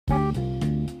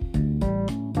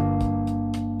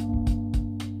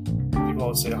people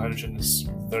always say hydrogen is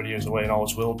 30 years away and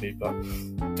always will be, but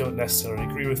I don't necessarily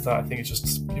agree with that. I think it's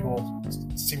just people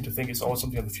seem to think it's always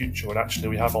something in the future when actually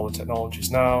we have all the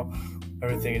technologies now.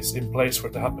 Everything is in place for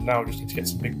it to happen now. We just need to get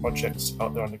some big projects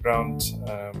out there on the ground.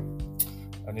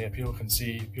 And yeah, people can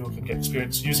get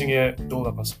experience using it, build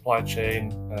up a supply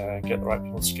chain, get the right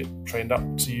people to get trained up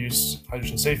to use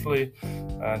hydrogen safely.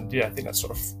 And yeah, I think that's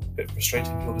sort of a bit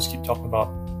frustrating. People just keep talking about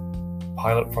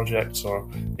pilot projects or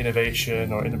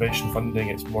innovation funding.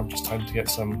 It's more just time to get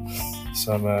some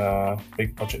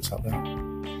big projects out there.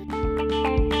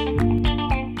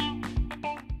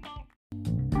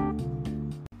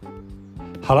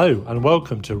 Hello and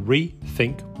welcome to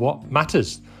Rethink What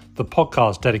Matters, the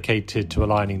podcast dedicated to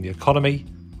aligning the economy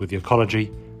with the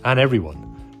ecology and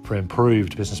everyone for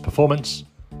improved business performance,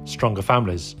 stronger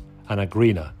families and a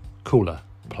greener, cooler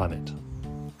planet.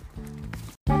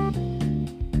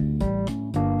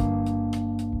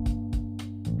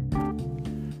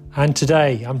 And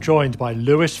today I'm joined by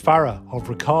Lewis Farrar of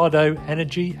Ricardo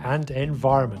Energy and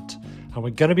Environment, and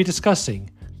we're going to be discussing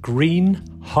green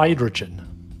hydrogen.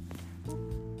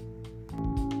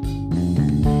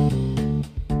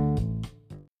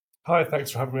 Hi,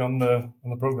 thanks for having me on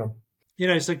the program. You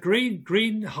know, so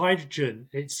green hydrogen,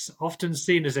 it's often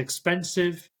seen as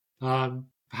expensive,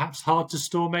 perhaps hard to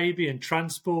store maybe and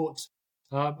transport.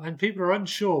 And people are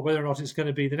unsure whether or not it's going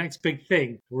to be the next big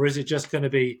thing, or is it just going to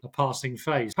be a passing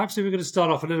phase? Perhaps if we're going to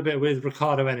start off a little bit with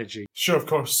Ricardo Energy. Sure, of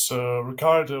course. So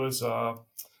Ricardo is an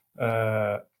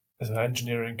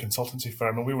engineering consultancy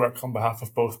firm, and we work on behalf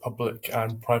of both public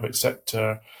and private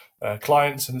sector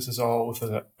clients, and this is all with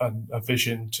a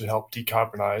vision to help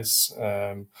decarbonise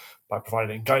by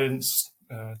providing guidance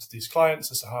to these clients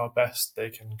as to how best they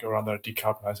can go around their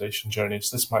decarbonisation journeys.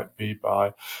 This might be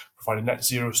by providing net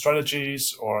zero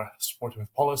strategies or supporting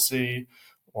with policy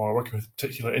or working with a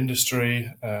particular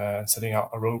industry, setting out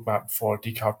a roadmap for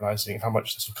decarbonising, how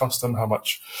much this will cost them,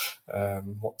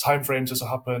 what timeframes this will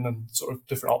happen, and sort of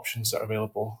different options that are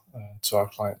available to our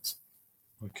clients.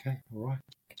 Okay, all right.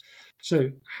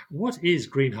 So what is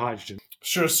green hydrogen?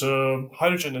 Sure. So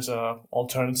hydrogen is an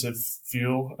alternative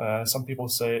fuel. Some people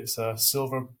say it's a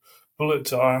silver bullet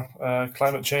to our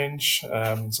climate change.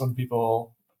 Some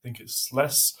people think it's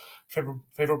less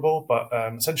favourable, but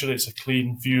essentially it's a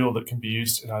clean fuel that can be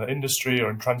used in either industry or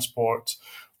in transport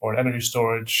or in energy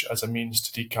storage as a means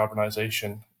to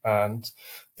decarbonisation. And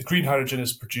the green hydrogen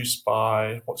is produced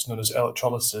by what's known as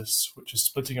electrolysis, which is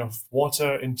splitting of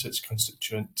water into its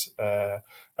constituent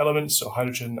elements, so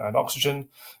hydrogen and oxygen,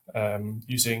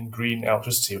 using green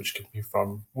electricity, which can be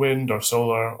from wind or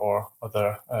solar or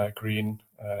other green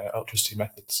electricity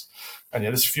methods. And yeah,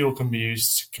 this fuel can be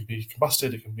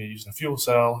combusted, it can be used in a fuel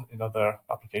cell, in other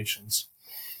applications.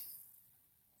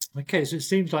 Okay, so it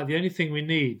seems like the only thing we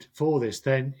need for this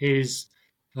then is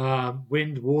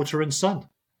wind, water and sun.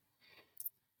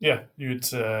 Yeah, you'd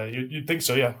think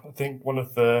so. Yeah, I think one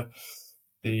of the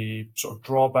sort of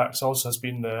drawbacks also has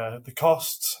been the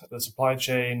cost, the supply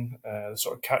chain, the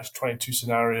sort of catch-22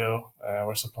 scenario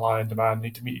where supply and demand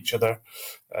need to meet each other.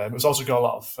 It's also got a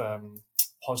lot of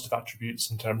positive attributes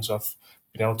in terms of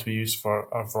being able to be used for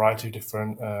a variety of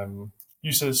different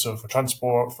uses. So for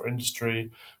transport, for industry,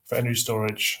 for energy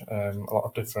storage, a lot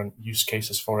of different use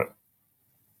cases for it.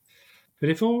 But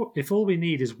if all we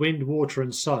need is wind, water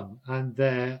and sun, and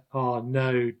there are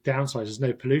no downsides, there's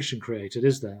no pollution created,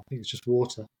 is there? I think it's just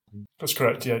water. That's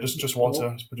correct, yeah, just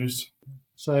water is produced.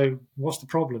 So what's the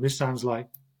problem? This sounds like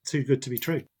too good to be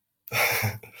true.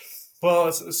 Well,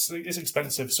 it's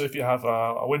expensive. So if you have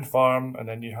a wind farm and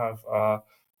then you have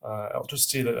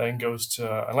electricity that then goes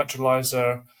to an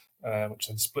electrolyzer, which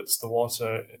then splits the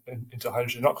water into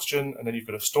hydrogen and oxygen, and then you've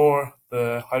got to store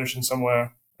the hydrogen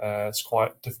somewhere. It's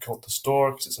quite difficult to store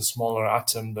because it's a smaller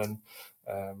atom than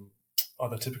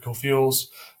other typical fuels.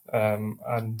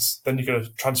 And then you've got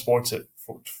to transport it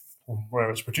from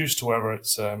wherever it's produced to wherever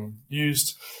it's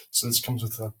used. So this comes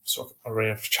with a sort of array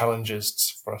of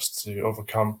challenges for us to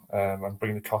overcome and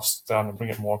bring the costs down and bring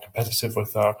it more competitive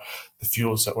with the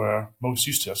fuels that we're most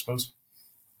used to, I suppose.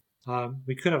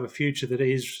 We could have a future that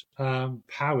is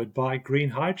powered by green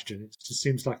hydrogen. It just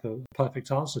seems like a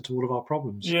perfect answer to all of our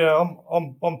problems. Yeah,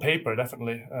 on paper,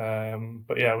 definitely.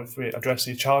 But yeah, if we address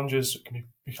these challenges, it can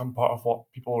become part of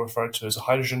what people refer to as a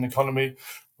hydrogen economy,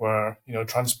 where,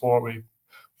 transport, we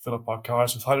fill up our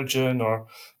cars with hydrogen, or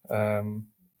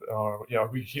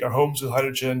we heat our homes with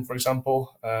hydrogen, for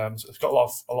example. So it's got a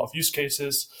lot of use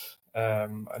cases.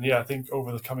 And yeah, I think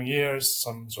over the coming years,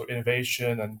 some sort of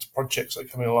innovation and projects that are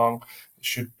coming along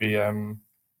should be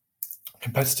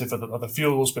competitive with other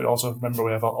fuels, but also remember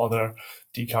we have other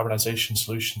decarbonisation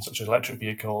solutions such as electric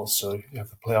vehicles. So you have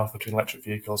the playoff between electric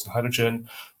vehicles and hydrogen,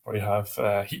 or you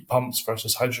have heat pumps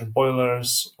versus hydrogen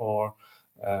boilers, or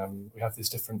we have these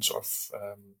different sort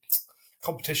of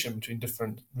competition between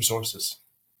different resources.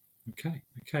 Okay.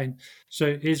 So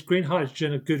is green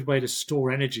hydrogen a good way to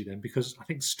store energy then? Because I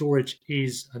think storage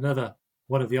is another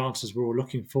one of the answers we're all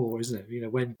looking for, isn't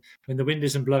it? When the wind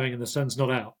isn't blowing and the sun's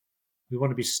not out, we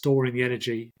want to be storing the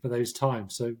energy for those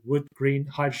times. So would green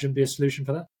hydrogen be a solution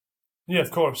for that? Yeah,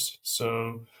 of course.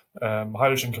 So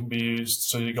hydrogen can be used.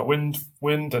 So you got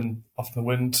wind, and often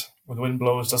when the wind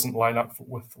blows, doesn't line up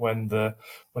with when the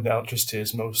electricity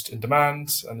is most in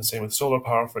demand, and the same with solar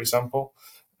power, for example.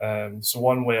 So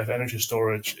one way of energy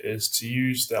storage is to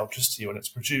use the electricity when it's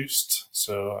produced.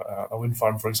 So a wind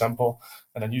farm, for example,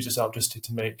 and then use this electricity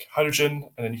to make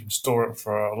hydrogen, and then you can store it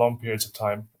for long periods of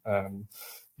time.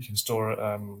 You can store it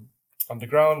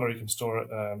underground, or you can store it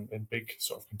in big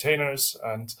sort of containers,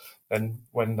 and then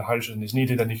when the hydrogen is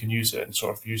needed, then you can use it and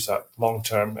sort of use that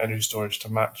long-term energy storage to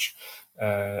match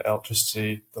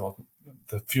electricity,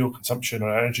 the fuel consumption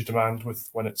or energy demand with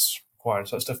when it's required.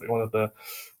 So that's definitely one of the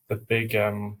big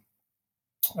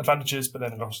advantages, but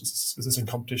then it also is in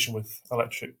competition with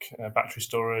electric battery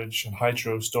storage and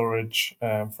hydro storage,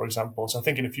 for example. So I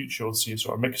think in the future we'll see a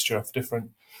sort of mixture of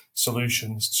different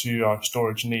solutions to our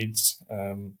storage needs.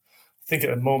 I think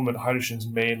at the moment hydrogen's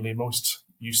mainly most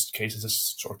use cases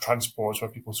as sort of transports, where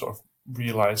people sort of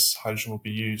realise hydrogen will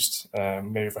be used,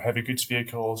 maybe for heavy goods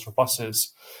vehicles, for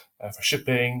buses, for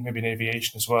shipping, maybe in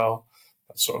aviation as well.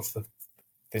 That's sort of the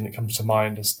thing that comes to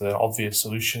mind as the obvious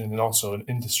solution, and also in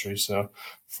industry. So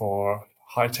for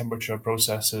high temperature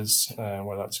processes,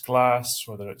 whether that's glass,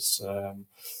 whether it's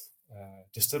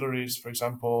distilleries, for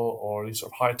example, or these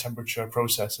sort of high temperature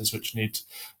processes which need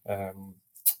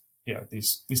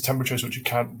these temperatures which you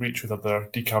can't reach with other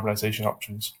decarbonisation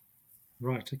options.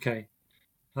 Right. Okay.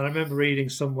 And I remember reading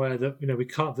somewhere that we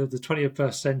can't. The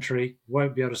 21st century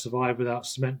won't be able to survive without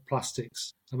cement,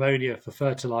 plastics, ammonia for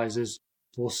fertilizers,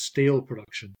 or steel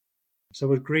production. So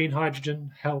would green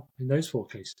hydrogen help in those four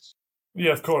cases?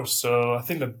 Yeah, of course. So I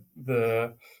think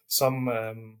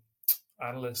some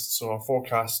analysts or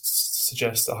forecasts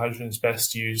suggest that hydrogen is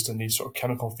best used in these sort of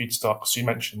chemical feedstocks. So you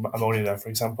mentioned ammonia there, for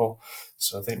example.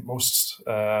 So I think most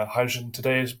hydrogen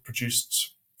today is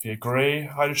produced via grey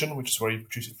hydrogen, which is where you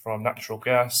produce it from natural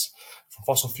gas, from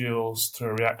fossil fuels, through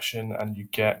a reaction, and you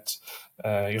get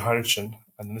your hydrogen.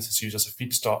 And this is used as a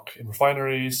feedstock in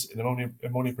refineries, in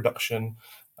ammonia production,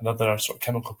 and other sort of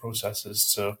chemical processes.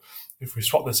 So if we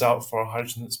swap this out for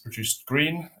hydrogen that's produced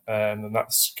green, then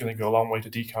that's going to go a long way to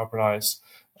decarbonise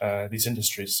these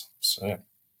industries. So yeah,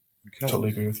 Okay. totally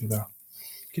agree with you there.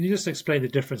 Can you just explain the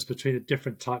difference between the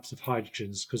different types of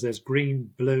hydrogens? Because there's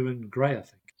green, blue, and grey, I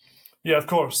think. Yeah, of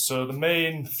course. So the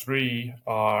main three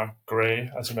are grey,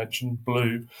 as you mentioned,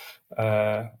 blue,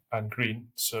 and green.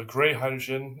 So grey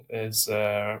hydrogen is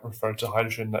referred to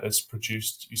hydrogen that is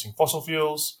produced using fossil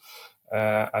fuels.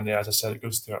 And yeah, as I said, it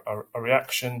goes through a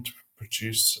reaction to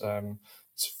produce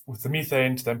with the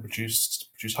methane to then produce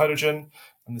hydrogen.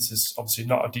 And this is obviously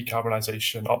not a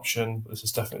decarbonisation option, but this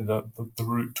is definitely the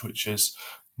route which is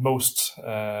most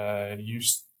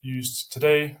used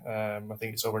today. I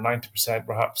think it's over 90%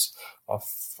 perhaps of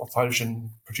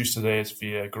hydrogen produced today is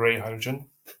via grey hydrogen.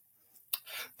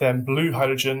 Then blue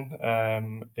hydrogen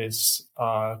is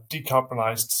a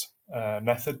decarbonised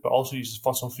method, but also uses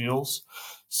fossil fuels.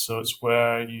 So it's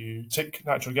where you take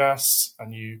natural gas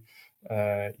and you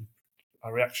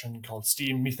a reaction called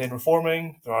steam methane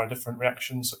reforming. There are different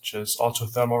reactions such as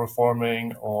autothermal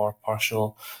reforming or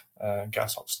partial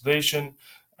gas oxidation,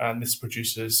 and this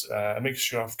produces a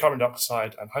mixture of carbon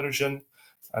dioxide and hydrogen.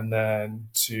 And then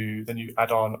you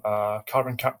add on a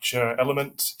carbon capture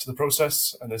element to the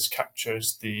process, and this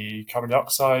captures the carbon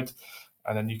dioxide,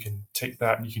 and then you can take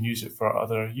that and you can use it for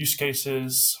other use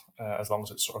cases as long as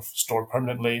it's sort of stored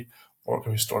permanently, or it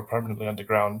can be stored permanently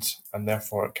underground, and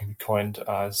therefore it can be coined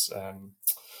as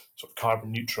sort of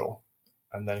carbon neutral.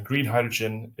 And then green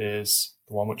hydrogen is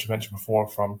the one which you mentioned before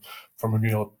from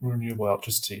renewable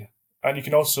electricity. And you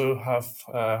can also have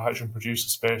hydrogen produced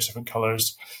as various different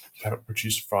colours. You can have it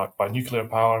produced by nuclear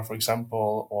power, for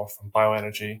example, or from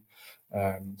bioenergy.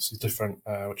 So different,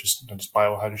 which is known as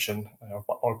biohydrogen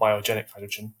or biogenic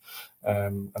hydrogen.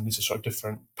 And these are sort of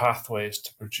different pathways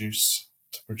to produce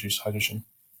hydrogen.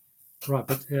 Right,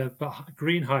 but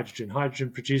green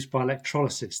hydrogen produced by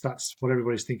electrolysis, that's what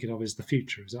everybody's thinking of as the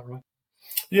future, is that right?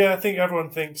 Yeah, I think everyone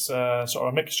thinks sort of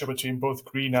a mixture between both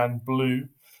green and blue.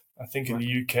 I think in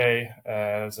the UK,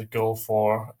 there's a goal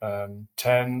for 10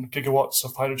 gigawatts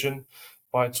of hydrogen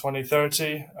by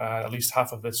 2030. At least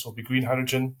half of this will be green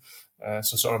hydrogen.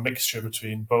 So sort of a mixture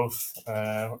between both.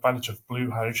 Advantage of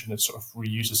blue hydrogen is sort of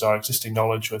reuses our existing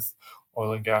knowledge with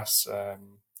oil and gas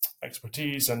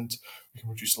expertise, and we can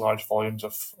produce large volumes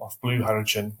of blue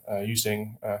hydrogen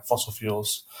using fossil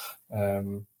fuels.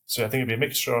 So I think it'd be a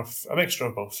mixture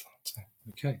of both.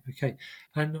 Okay.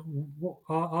 And what,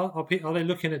 are they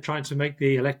looking at trying to make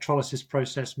the electrolysis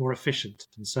process more efficient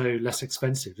and so less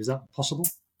expensive? Is that possible?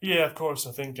 Yeah, of course.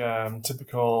 I think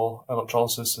typical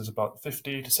electrolysis is about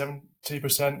 50 to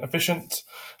 70% efficient.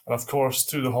 And of course,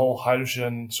 through the whole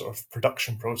hydrogen sort of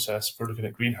production process, if we're looking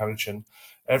at green hydrogen,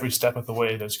 every step of the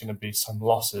way, there's going to be some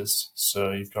losses. So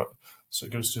it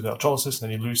goes through the electrolysis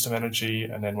and then you lose some energy.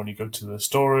 And then when you go to the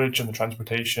storage and the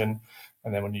transportation,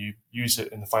 and then when you use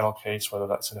it in the final case, whether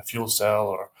that's in a fuel cell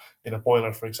or in a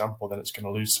boiler, for example, then it's going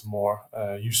to lose some more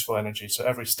useful energy. So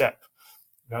every step,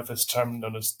 we have this term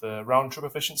known as the round trip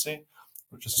efficiency,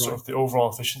 which is sort of the overall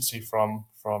efficiency from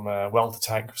well to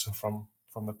tank, so from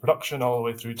the production all the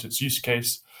way through to its use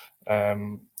case.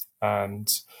 And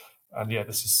yeah,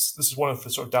 this is one of the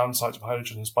sort of downsides of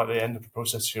hydrogen is by the end of the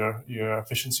process, your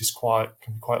efficiency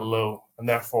can be quite low, and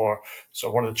therefore,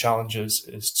 sort of one of the challenges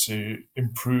is to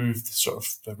improve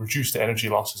reduce the energy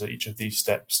losses at each of these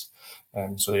steps.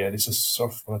 So yeah, this is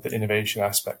sort of one of the innovation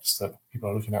aspects that people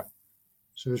are looking at.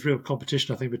 So there's real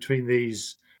competition, I think, between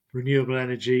these renewable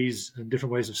energies and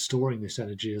different ways of storing this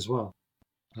energy as well.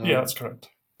 Yeah, that's correct.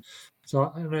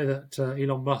 So I know that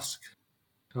Elon Musk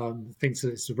thinks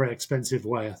that it's a very expensive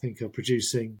way, I think, of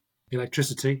producing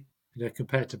electricity,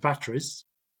 compared to batteries.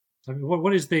 I mean,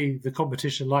 what is the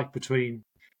competition like between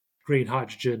green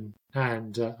hydrogen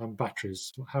and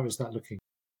batteries? How is that looking?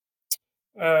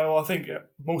 Well, I think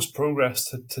most progress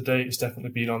to date has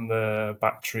definitely been on the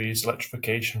batteries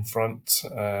electrification front,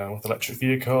 with electric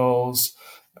vehicles,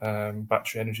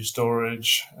 battery energy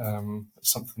storage.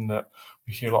 It's something that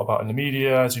we hear a lot about in the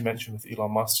media, as you mentioned with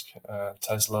Elon Musk,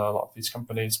 Tesla, a lot of these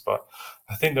companies. But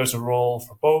I think there's a role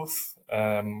for both,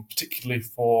 particularly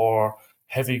for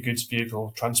heavy goods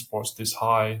vehicle transports, these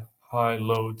high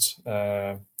loads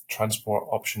transport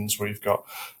options where you've got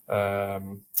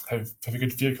heavy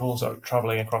good vehicles that are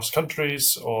traveling across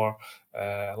countries, or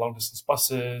long distance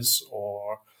buses,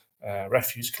 or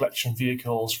refuse collection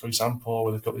vehicles, for example,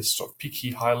 where they've got these sort of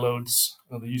peaky high loads.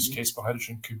 The use case for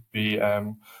hydrogen could be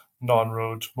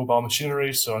non-road mobile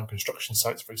machinery, so on construction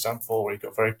sites, for example, where you've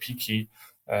got very peaky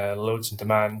loads and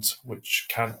demand, which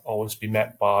can't always be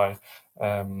met by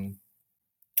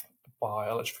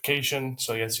electrification.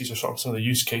 So yes, these are sort of some of the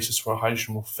use cases where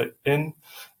hydrogen will fit in.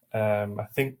 I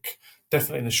think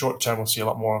definitely in the short term, we'll see a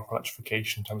lot more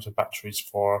electrification in terms of batteries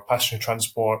for passenger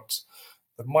transport.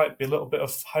 There might be a little bit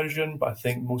of hydrogen, but I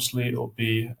think mostly it'll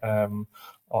be on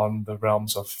the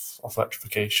realms of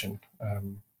electrification.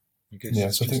 I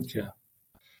guess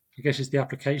I guess it's the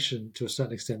application to a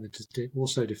certain extent that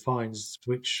also defines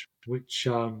which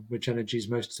energy is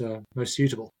most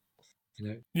suitable.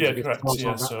 Yeah, correct.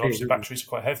 Yeah, so obviously batteries are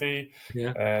quite heavy.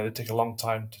 Yeah. They take a long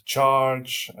time to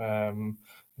charge.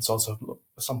 There's also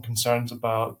some concerns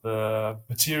about the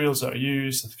materials that are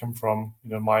used that come from,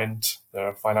 mined,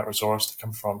 they're a finite resource that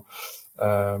come from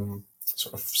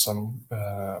sort of some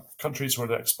countries where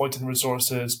they're exploiting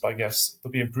resources. But I guess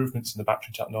there'll be improvements in the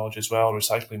battery technology as well,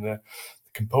 recycling the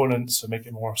components to make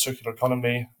it more circular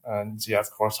economy. And yeah,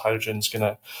 of course, hydrogen's going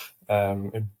to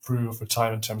improve over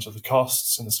time in terms of the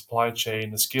costs and the supply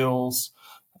chain, the skills.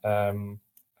 And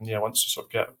yeah, once you sort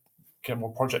of get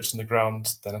more projects in the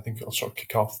ground, then I think it'll sort of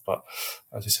kick off. But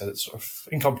as you said, it's sort of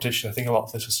in competition. I think a lot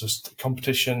of this is just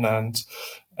competition and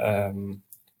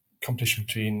competition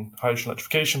between hydrogen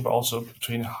electrification, but also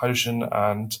between hydrogen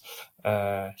and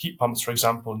heat pumps, for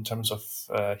example, in terms of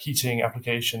heating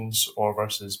applications or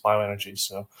versus bioenergy.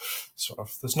 So sort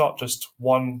of there's not just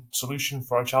one solution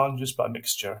for our challenges, but a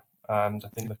mixture. And I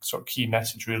think the sort of key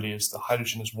message really is that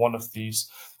hydrogen is one of these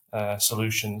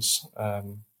solutions,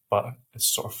 but it's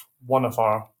sort of one of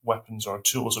our weapons or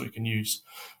tools that we can use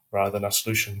rather than a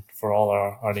solution for all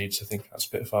our needs. I think that's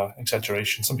a bit of an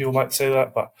exaggeration. Some people might say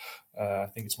that, but I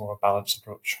think it's more a balanced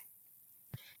approach.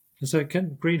 And so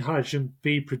can green hydrogen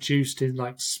be produced in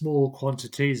like small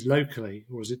quantities locally,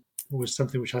 or is it always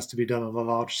something which has to be done on a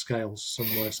large scale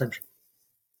somewhere central?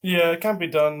 Yeah, it can be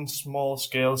done small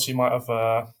scales. You might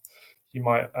have you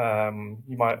might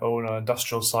own an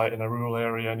industrial site in a rural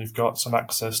area, and you've got some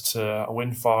access to a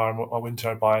wind farm, a wind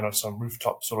turbine, or some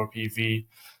rooftop solar PV,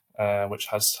 which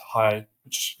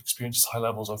experiences high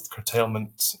levels of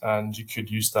curtailment, and you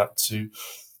could use that to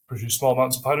produce small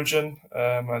amounts of hydrogen,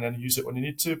 and then use it when you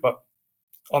need to. But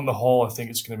on the whole, I think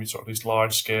it's going to be sort of these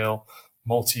large scale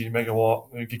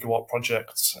multi-megawatt, gigawatt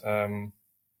projects,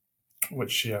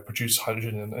 which produce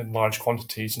hydrogen in large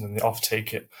quantities, and then they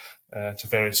offtake it to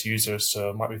various users. So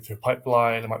it might be through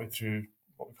pipeline, it might be through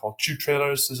what we call tube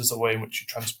trailers. This is a way in which you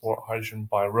transport hydrogen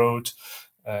by road,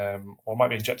 or might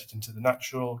be injected into the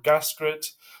natural gas grid,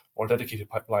 or dedicated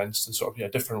pipelines. There's sort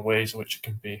of different ways in which it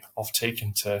can be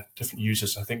off-taken to different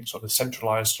users. I think sort of the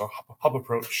centralized or hub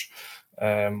approach,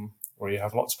 where you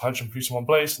have lots of hydrogen produced in one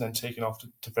place and then taken off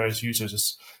to various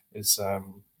users, is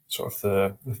sort of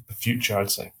the future,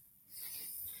 I'd say.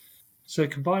 So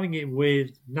combining it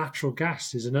with natural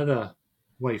gas is another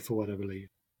way forward, I believe.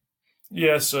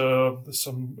 Yeah, so there's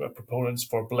some proponents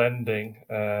for blending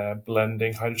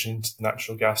hydrogen into the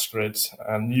natural gas grid,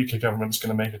 and the UK government's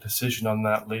going to make a decision on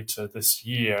that later this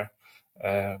year.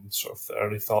 Sort of the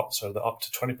early thoughts are that up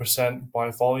to 20%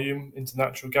 by volume into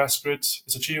natural gas grids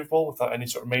is achievable without any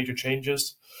sort of major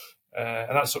changes.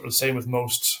 And that's sort of the same with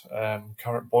most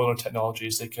current boiler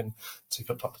technologies. They can take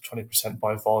up to 20%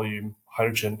 by volume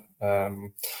hydrogen.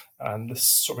 And this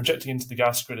sort of injecting into the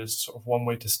gas grid is sort of one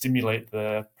way to stimulate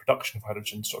the production of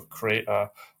hydrogen, sort of create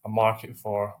a market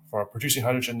for producing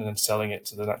hydrogen and then selling it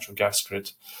to the natural gas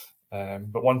grid.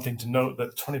 But one thing to note,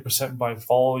 that 20% by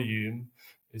volume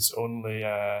is only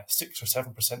 6 or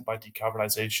 7% by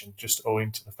decarbonisation, just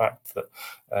owing to the fact that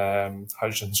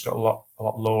hydrogen's got a lot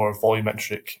lower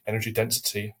volumetric energy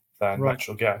density than Right.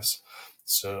 natural gas.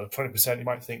 So 20%, you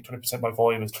might think 20% by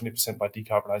volume is 20% by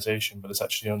decarbonisation, but it's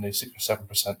actually only 6 or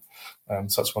 7%.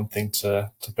 So that's one thing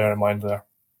to bear in mind there.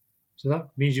 So that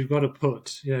means you've got to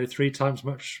put, 3 times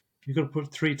much. You've got to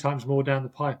put 3 times more down the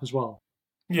pipe as well.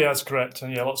 Yeah, that's correct.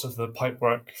 And yeah, lots of the pipe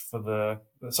work for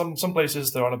some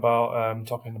places they're on about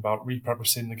talking about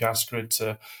repurposing the gas grid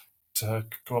to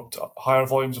go up to higher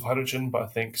volumes of hydrogen. But I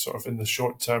think sort of in the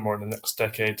short term or in the next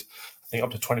decade, I think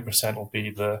up to 20% will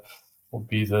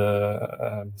be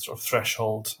the sort of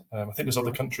threshold. I think there's other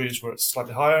Right. countries where it's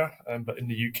slightly higher, but in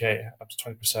the UK up to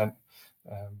 20%.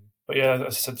 But yeah, as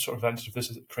I said, the sort of advantage of this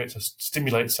is it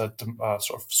stimulates a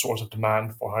sort of source of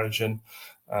demand for hydrogen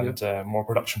Yeah. and more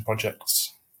production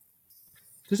projects.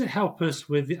 Does it help us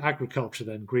with the agriculture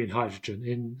then, green hydrogen,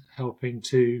 in helping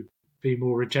to be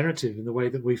more regenerative in the way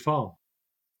that we farm?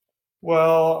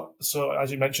 Well, so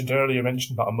as you mentioned earlier, you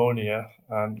mentioned about ammonia,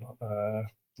 and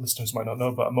listeners might not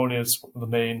know, but ammonia is one of the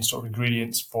main sort of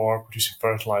ingredients for producing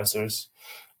fertilizers.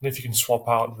 And if you can swap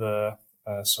out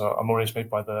so ammonia is made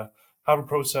by the Haber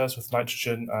process with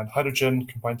nitrogen and hydrogen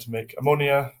combined to make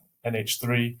ammonia,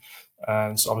 NH3.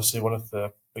 And so obviously one of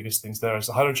the biggest things there is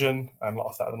the hydrogen, and a lot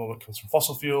of that at the moment comes from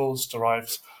fossil fuels,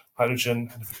 derived hydrogen.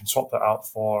 And if we can swap that out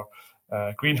for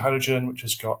green hydrogen, which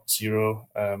has got zero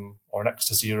or next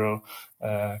to zero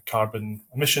carbon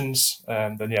emissions,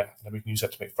 and then we can use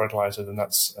that to make fertilizer. Then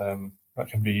that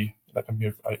can be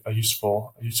a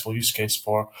useful use case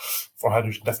for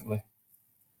hydrogen, definitely.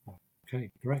 Okay,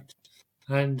 great.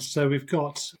 And so we've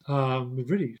got, we've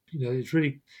really,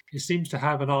 it seems to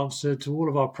have an answer to all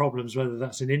of our problems, whether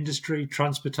that's in industry,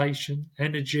 transportation,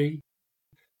 energy.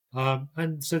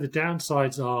 And so the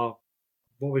downsides are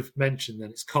what we've mentioned, then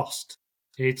it's cost.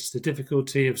 It's the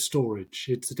difficulty of storage.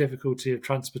 It's the difficulty of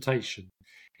transportation.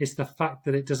 It's the fact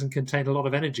that it doesn't contain a lot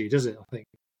of energy, does it? I think.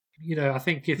 I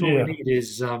think if all we Yeah. need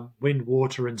is wind,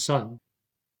 water, and sun,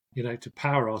 to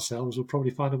power ourselves, we'll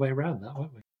probably find a way around that,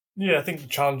 won't we? Yeah, I think the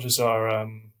challenges are,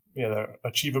 they're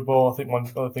achievable. I think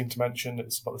one other thing to mention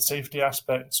is about the safety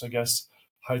aspect. So I guess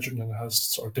hydrogen has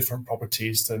sort of different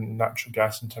properties than natural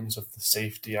gas in terms of the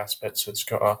safety aspect. So it's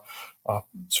got a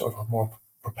sort of a more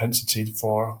propensity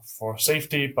for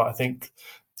safety. But I think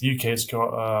the UK has got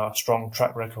a strong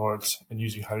track record in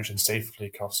using hydrogen safely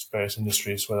across various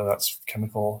industries, whether that's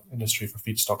chemical industry for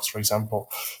feedstocks, for example.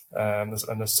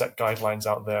 There's set guidelines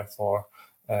out there for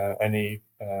any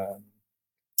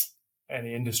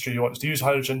industry who wants to use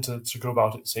hydrogen to go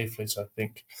about it safely. So I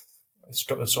think it's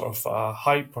got a sort of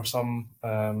hype or some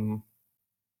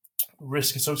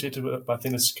risk associated with it, but I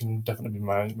think this can definitely be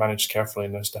managed carefully,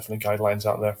 and there's definitely guidelines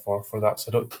out there for that.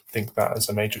 So I don't think that is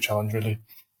a major challenge, really.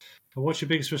 And what's your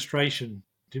biggest frustration?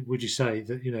 Would you say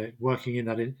that working in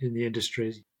that in the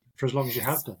industry for as long as you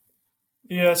have done?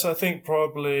 Yeah, so I think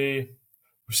probably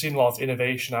we've seen a lot of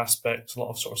innovation aspects, a lot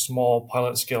of sort of small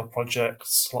pilot scale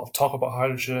projects, a lot of talk about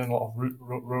hydrogen, a lot of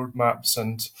roadmaps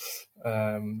and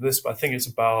this. But I think it's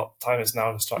about time is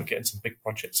now to start getting some big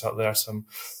projects out there, some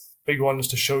big ones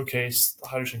to showcase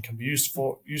hydrogen can be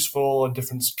useful in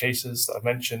different cases that I've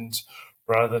mentioned,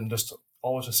 rather than just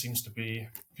always just seems to be,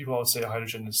 people always say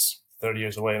hydrogen is 30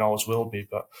 years away and always will be,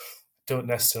 but I don't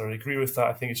necessarily agree with that.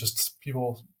 I think it's just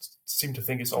people seem to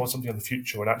think it's always something in the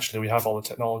future when actually we have all the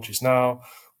technologies now.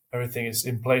 everything is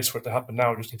in place for it to happen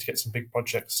now. We just need to get some big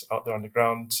projects out there on the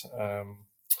ground.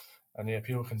 And yeah,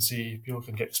 people can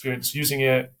get experience using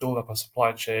it, build up a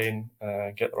supply chain,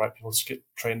 get the right people to get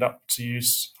trained up to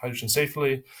use hydrogen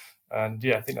safely. And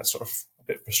yeah, I think that's sort of a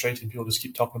bit frustrating. People just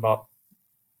keep talking about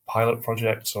pilot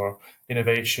projects or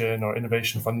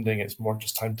innovation funding. It's more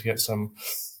just time to get some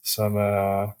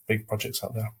big projects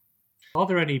out there. Are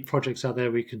there any projects out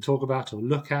there we can talk about or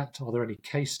look at? Are there any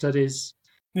case studies?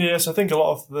 Yes, I think a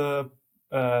lot of the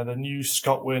new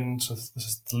ScotWind, so this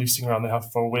is the leasing round they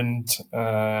have for wind,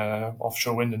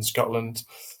 offshore wind in Scotland.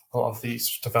 A lot of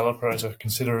these developers are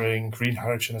considering green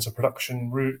hydrogen as a production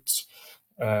route.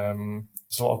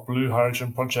 There's a lot of blue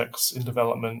hydrogen projects in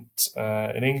development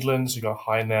in England. So you've got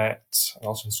HyNet, and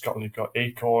also in Scotland you've got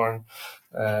Acorn.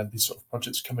 These sort of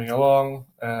projects coming along.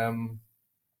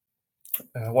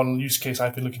 One use case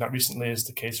I've been looking at recently is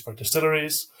the case for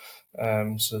distilleries.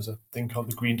 So there's a thing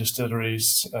called the Green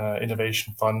Distilleries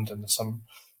Innovation Fund, and there's some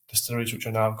distilleries which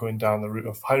are now going down the route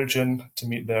of hydrogen to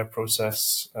meet their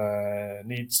process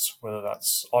needs, whether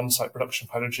that's on-site production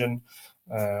of hydrogen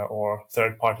or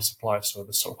third-party supply. So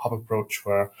this sort of hub approach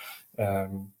where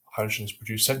hydrogen is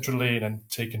produced centrally and then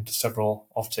taken to several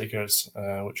off-takers,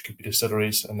 which could be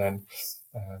distilleries, and then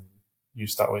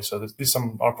used that way. So there's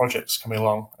some our projects coming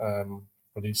along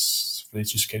for these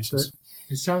use cases. But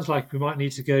it sounds like we might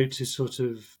need to go to sort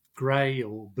of grey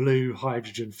or blue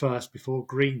hydrogen first before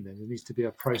green. Then there needs to be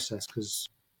a process because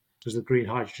the green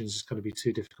hydrogen is going to be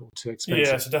too difficult, too expensive.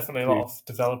 Yeah, so definitely a lot of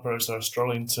developers are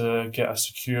struggling to get a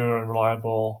secure and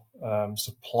reliable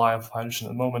supply of hydrogen at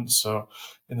the moment. So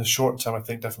in the short term, I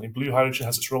think definitely blue hydrogen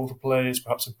has its role to play. It's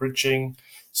perhaps a bridging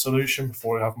solution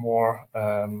before we have more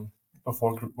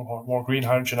green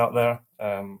hydrogen out there.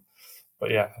 But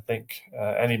yeah, I think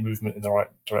any movement in the right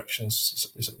direction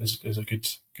is a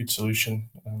good solution.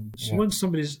 So once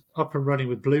somebody's up and running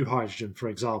with blue hydrogen, for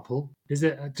example, is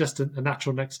it just a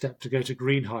natural next step to go to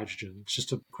green hydrogen? It's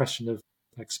just a question of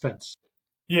expense.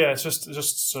 Yeah, it's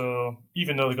just so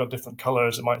even though they've got different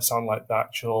colors, it might sound like the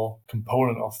actual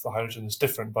component of the hydrogen is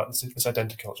different, but it's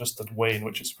identical. Just the way in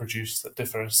which it's produced that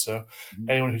differs. So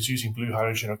anyone who's using blue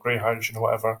hydrogen or grey hydrogen or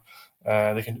whatever,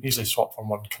 they can easily swap from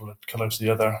one color to the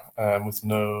other with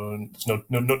no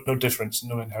difference,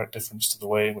 no inherent difference to the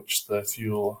way in which the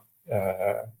fuel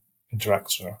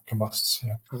interacts or combusts.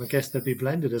 Yeah, and I guess they'd be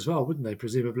blended as well, wouldn't they?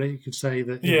 Presumably, you could say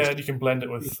that. Yeah, you can blend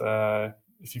it with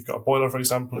if you've got a boiler, for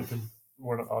example, it can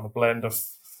work on a blend of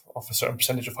a certain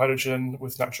percentage of hydrogen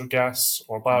with natural gas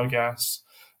or biogas,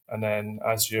 and then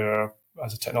as the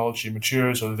technology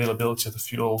matures or the availability of the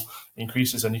fuel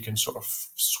increases, then you can sort of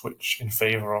switch in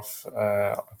favor of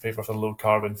the low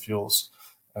carbon fuels,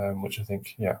 which I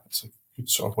think it's a good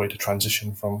sort of way to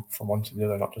transition from one to the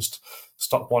other, not just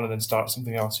stop one and then start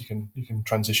something else. You can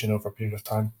transition over a period of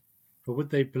time. But would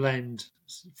they blend,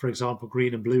 for example,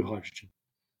 green and blue hydrogen?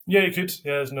 Yeah, you could.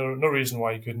 Yeah, there's no reason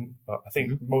why you couldn't. But I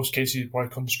think most cases you'd want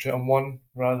to concentrate on one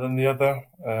rather than the other.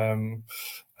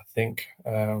 I think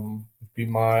would be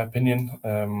my opinion.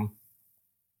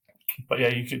 But yeah,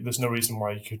 you could. There's no reason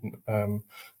why you couldn't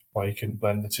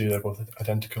blend the two. They're both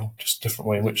identical, just different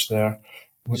way in which they are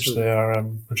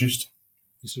produced.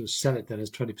 You sort of sell it then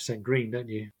as 20% green, don't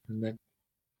you? And then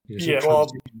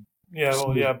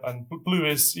and blue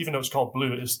is, even though it's called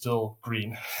blue, it is still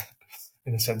green.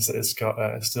 In the sense that it's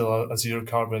got still a zero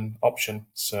carbon option.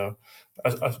 So,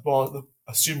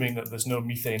 assuming that there's no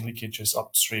methane leakages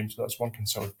upstream, so that's one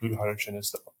concern with blue hydrogen,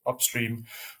 is that upstream,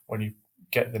 when you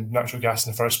get the natural gas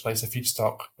in the first place, the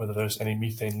feedstock, whether there's any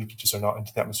methane leakages or not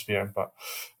into the atmosphere. But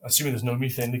assuming there's no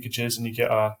methane leakages and you get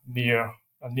a near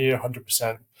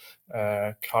 100%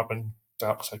 carbon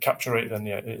dioxide capture rate, then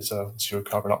it is a zero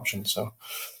carbon option. So,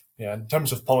 yeah, in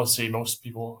terms of policy, most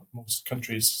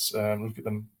countries look at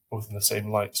them both in the same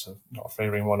light, so not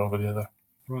favouring one over the other.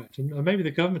 Right, and maybe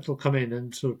the government will come in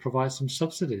and sort of provide some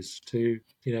subsidies to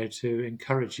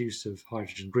encourage use of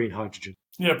hydrogen, green hydrogen.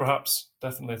 Yeah, perhaps.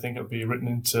 Definitely, I think it would be written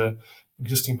into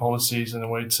existing policies in a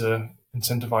way to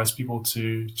incentivise people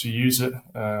to use it.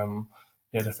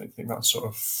 Definitely think that sort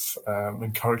of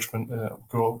encouragement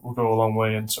will go a long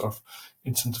way and sort of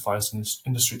incentivise the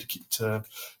industry to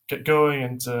get going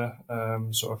and to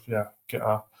get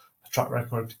a track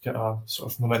record, get a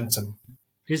sort of momentum.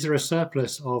 Is there a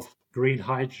surplus of green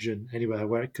hydrogen anywhere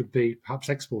where it could be perhaps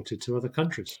exported to other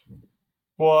countries?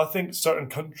 Well, I think certain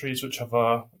countries which have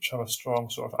a strong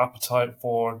sort of appetite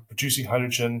for producing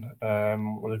hydrogen,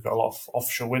 where they've got a lot of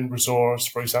offshore wind resource,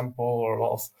 for example, or a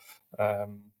lot of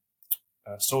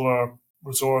solar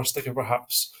resource, they can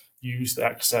perhaps use the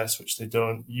excess, which they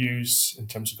don't use in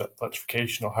terms of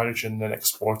electrification or hydrogen, then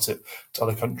export it to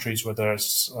other countries where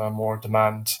there's more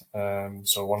demand.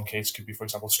 So one case could be, for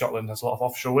example, Scotland has a lot of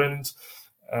offshore wind,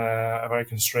 a very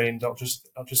constrained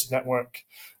electricity network.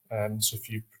 So if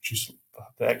you produce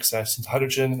the excess into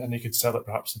hydrogen, and you could sell it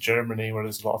perhaps to Germany, where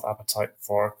there's a lot of appetite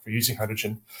for using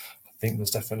hydrogen. I think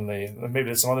there's definitely, maybe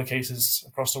there's some other cases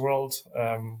across the world.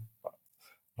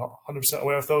 Not 100%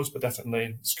 aware of those, but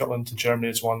definitely Scotland to Germany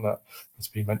is one that has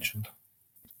been mentioned.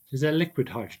 Is there liquid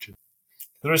hydrogen?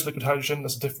 There is liquid hydrogen.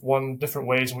 There's different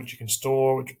ways in which you can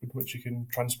store, which you can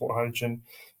transport hydrogen,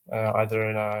 either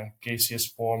in a gaseous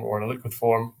form or in a liquid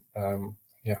form. And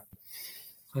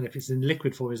if it's in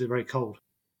liquid form, is it very cold?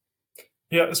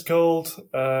 Yeah, it's cold.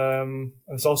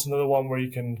 There's also another one where you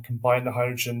can combine the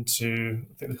hydrogen to,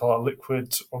 I think they call it a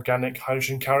liquid organic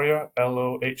hydrogen carrier,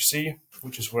 LOHC,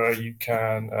 which is where you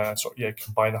can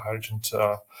combine the hydrogen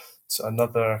to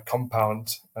another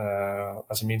compound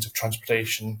as a means of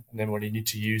transportation. And then when you need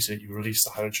to use it, you release the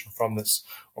hydrogen from this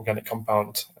organic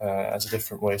compound as a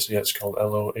different way. So yeah, it's called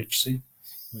LOHC.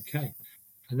 Okay.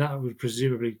 And that would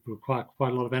presumably require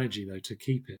quite a lot of energy, though, to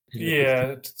keep it.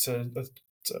 Yeah, it's a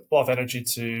lot of energy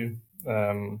to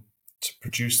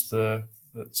produce to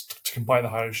combine the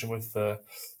hydrogen with the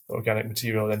organic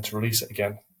material, then to release it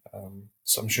again.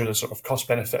 So I'm sure there's sort of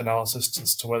cost-benefit analysis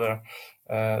as to whether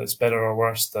it's better or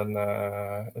worse than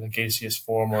in a gaseous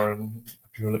form or in a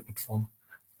pure liquid form.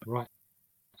 Right.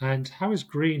 And how is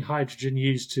green hydrogen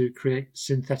used to create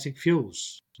synthetic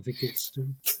fuels? I think it's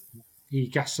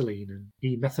e-gasoline and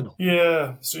e-methanol.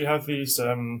 Yeah, so you have these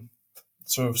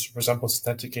sort of, for example,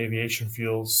 synthetic aviation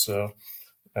fuels. So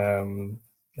I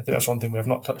think that's one thing we have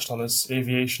not touched on is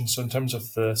aviation. So in terms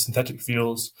of the synthetic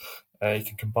fuels, you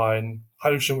can combine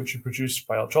hydrogen, which you produce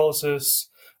by electrolysis,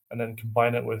 and then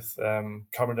combine it with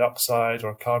carbon dioxide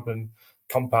or carbon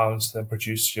compounds to then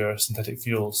produce your synthetic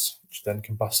fuels, which then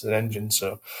combust in an engine.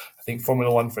 So I think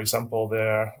Formula One, for example,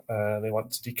 they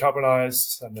want to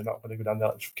decarbonise, and they're not going to go down the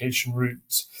electrification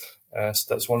route. So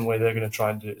that's one way they're going to try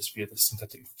and do it, is via the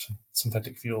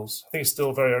synthetic fuels. I think it's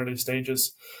still very early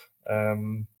stages.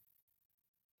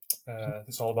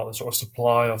 It's all about the sort of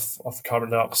supply of carbon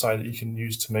dioxide that you can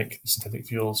use to make synthetic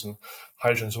fuels and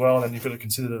hydrogen as well. And then you've got to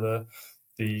consider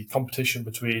the competition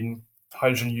between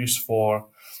hydrogen use for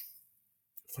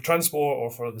transport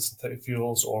or for the synthetic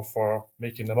fuels or for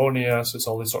making ammonia. So it's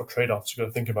all these sort of trade-offs you've got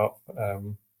to think about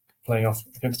playing off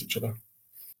against each other.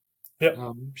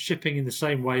 Yeah. Shipping in the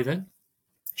same way then?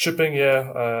 Shipping,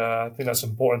 yeah, I think that's an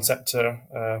important sector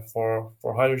for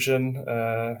hydrogen,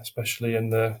 especially in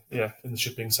the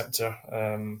shipping sector,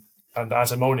 and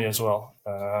as ammonia as well.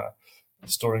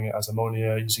 Storing it as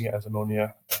ammonia, using it as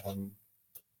ammonia.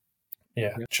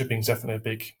 Shipping is definitely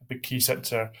a big key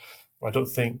sector. I don't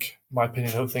think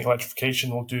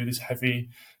electrification will do this heavy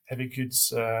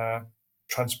goods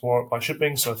transport by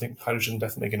shipping. So I think hydrogen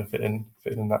definitely going to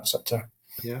fit in that sector.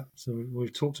 Yeah. So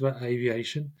we've talked about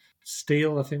aviation.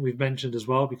 Steel, I think we've mentioned as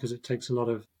well, because it takes a lot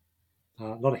of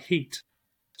heat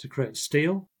to create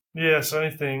steel. Yeah, so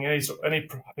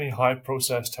any high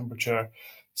process temperature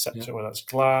sector, whether that's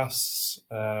glass,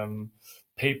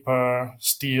 paper,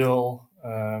 steel,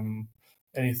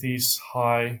 any of these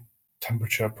high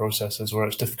temperature processes where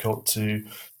it's difficult to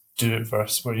do it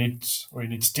first, where you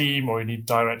need steam or you need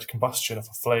direct combustion of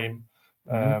a flame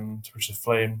to produce a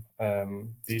flame.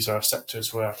 These are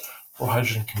sectors where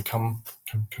hydrogen can come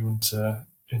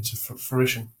into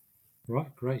fruition.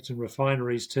 Right, great. And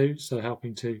refineries too, so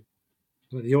helping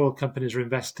the oil companies are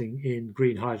investing in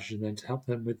green hydrogen then to help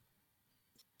them with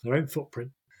their own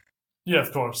footprint. Yeah,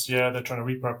 of course. Yeah, they're trying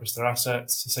to repurpose their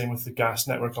assets. The same with the gas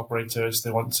network operators.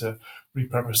 They want to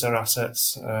repurpose their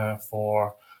assets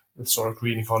for the sort of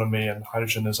green economy, and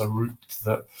hydrogen is a route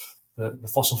that the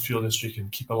fossil fuel industry can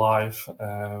keep alive.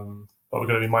 But we're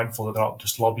going to be mindful that they're not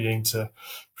just lobbying to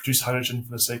produce hydrogen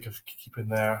for the sake of keeping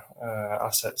their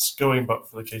assets going, but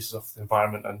for the cases of the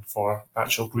environment and for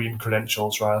actual green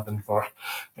credentials rather than for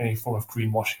any form of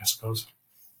greenwashing, I suppose.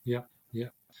 Yeah.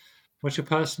 What's your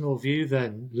personal view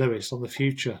then, Lewis, on the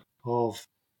future of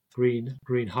green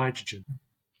hydrogen?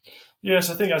 Yes,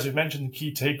 I think, as you've mentioned, the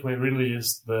key takeaway really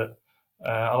is that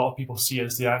a lot of people see it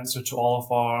as the answer to all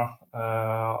of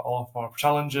our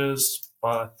challenges,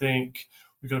 but I think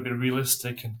we've got to be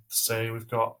realistic and say we've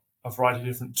got a variety of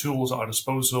different tools at our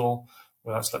disposal,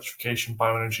 whether that's electrification,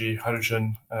 bioenergy,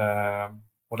 hydrogen,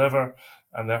 whatever,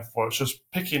 and therefore it's just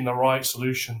picking the right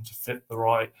solution to fit the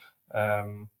right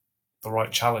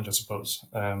challenge, I suppose.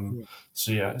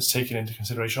 So yeah, it's taking into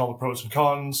consideration all the pros and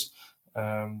cons.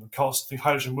 The cost. I think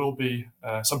hydrogen will be.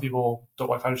 Some people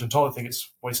don't like hydrogen at all. I think it's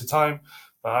a waste of time.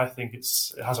 But I think it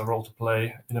has a role to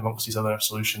play in amongst these other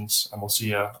solutions, and we'll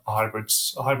see a hybrid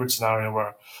scenario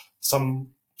where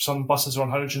some buses are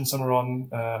on hydrogen, some are on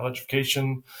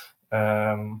electrification.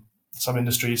 Some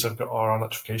industries are on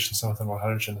electrification, some of them are on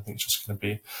hydrogen. I think it's just going to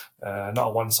be not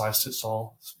a one size fits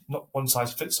all,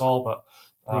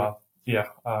 but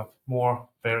more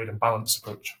varied and balanced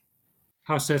approach.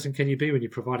 How certain can you be when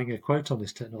you're providing a quote on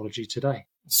this technology today?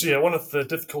 So yeah, one of the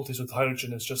difficulties with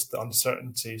hydrogen is just the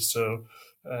uncertainty. So,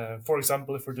 for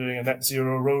example, if we're doing a net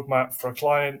zero roadmap for a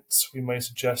client, we may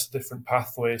suggest different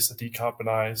pathways to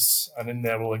decarbonise, and in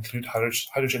there we'll include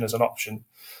hydrogen as an option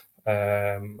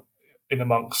in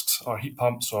amongst our heat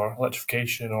pumps or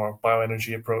electrification or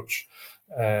bioenergy approach.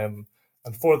 And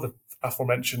for the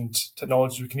aforementioned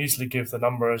technologies, we can easily give the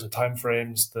numbers, the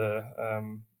timeframes, the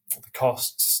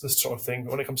costs, this sort of thing.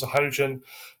 But when it comes to hydrogen,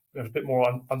 we have a bit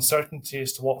more uncertainty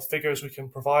as to what figures we can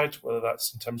provide, whether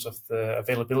that's in terms of the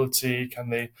availability, can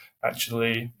they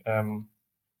actually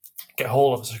get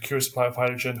hold of a secure supply of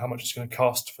hydrogen, how much it's going to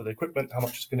cost for the equipment, how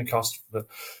much it's going to cost for the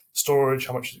storage,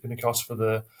 how much it's going to cost for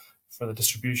the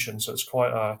distribution. So it's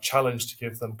quite a challenge to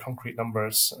give them concrete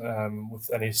numbers with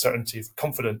any certainty for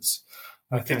confidence.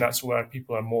 Okay. I think that's where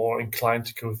people are more inclined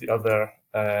to go with the other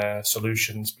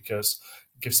solutions, because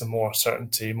gives them more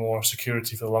certainty, more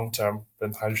security for the long term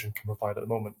than hydrogen can provide at the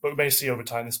moment. But we may see over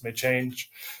time this may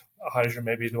change. Hydrogen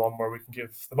may be the one where we can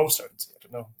give the most certainty. I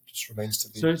don't know. It just remains to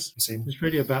be seen. It's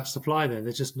really about supply then.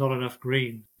 There's just not enough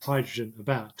green hydrogen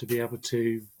about to be able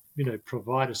to,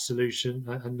 provide a solution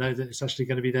and know that it's actually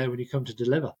going to be there when you come to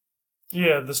deliver.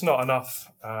 Yeah, there's not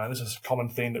enough. This is a common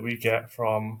thing that we get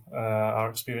from our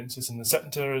experiences in the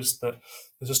sector, is that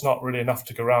there's just not really enough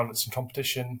to go around. It's in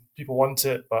competition. People want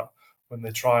it, but when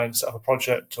they try and set up a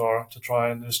project or to try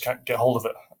and just can't get hold of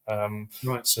it.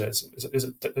 Right. So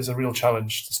it's a real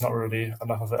challenge. There's not really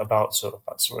enough of it about. So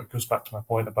that's where it goes back to my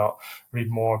point about really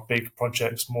more big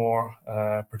projects, more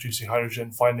producing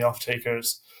hydrogen, find the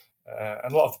off-takers.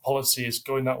 And a lot of the policy is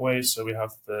going that way. So we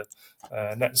have the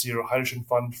Net Zero Hydrogen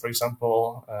Fund, for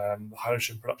example, the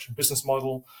hydrogen production business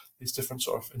model, these different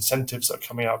sort of incentives that are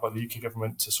coming out by the UK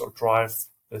government to sort of drive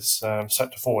this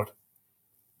sector forward.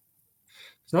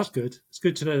 So that's good. It's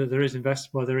good to know that there is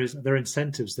there are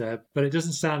incentives there, but it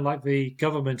doesn't sound like the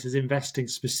government is investing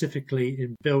specifically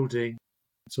in building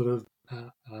sort of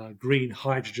green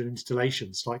hydrogen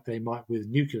installations like they might with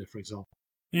nuclear, for example.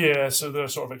 Yeah, so they're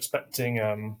sort of expecting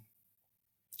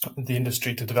the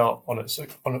industry to develop on its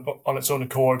own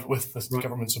accord with the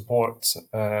government support. So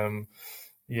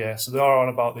they are on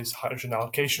about these hydrogen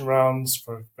allocation rounds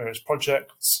for various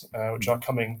projects, which are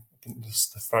coming. I think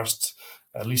the first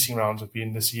leasing rounds have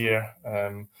been this year.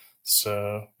 I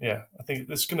think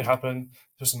it's going to happen.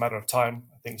 It's just a matter of time.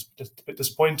 I think it's just a bit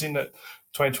disappointing that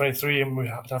 2023 and we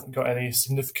haven't got any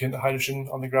significant hydrogen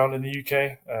on the ground in the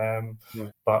UK.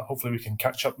 But hopefully we can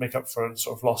make up for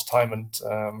sort of lost time and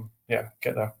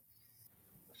get there.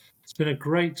 It's been a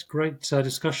great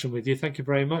discussion with you. Thank you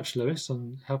very much, Lewis,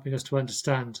 on helping us to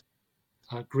understand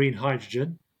green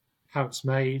hydrogen, how it's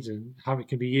made and how it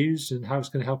can be used, and how it's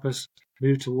going to help us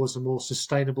move towards a more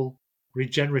sustainable,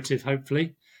 regenerative,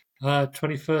 hopefully,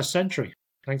 21st century.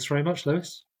 Thanks very much,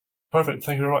 Lewis. Perfect.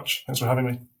 Thank you very much. Thanks for having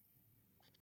me.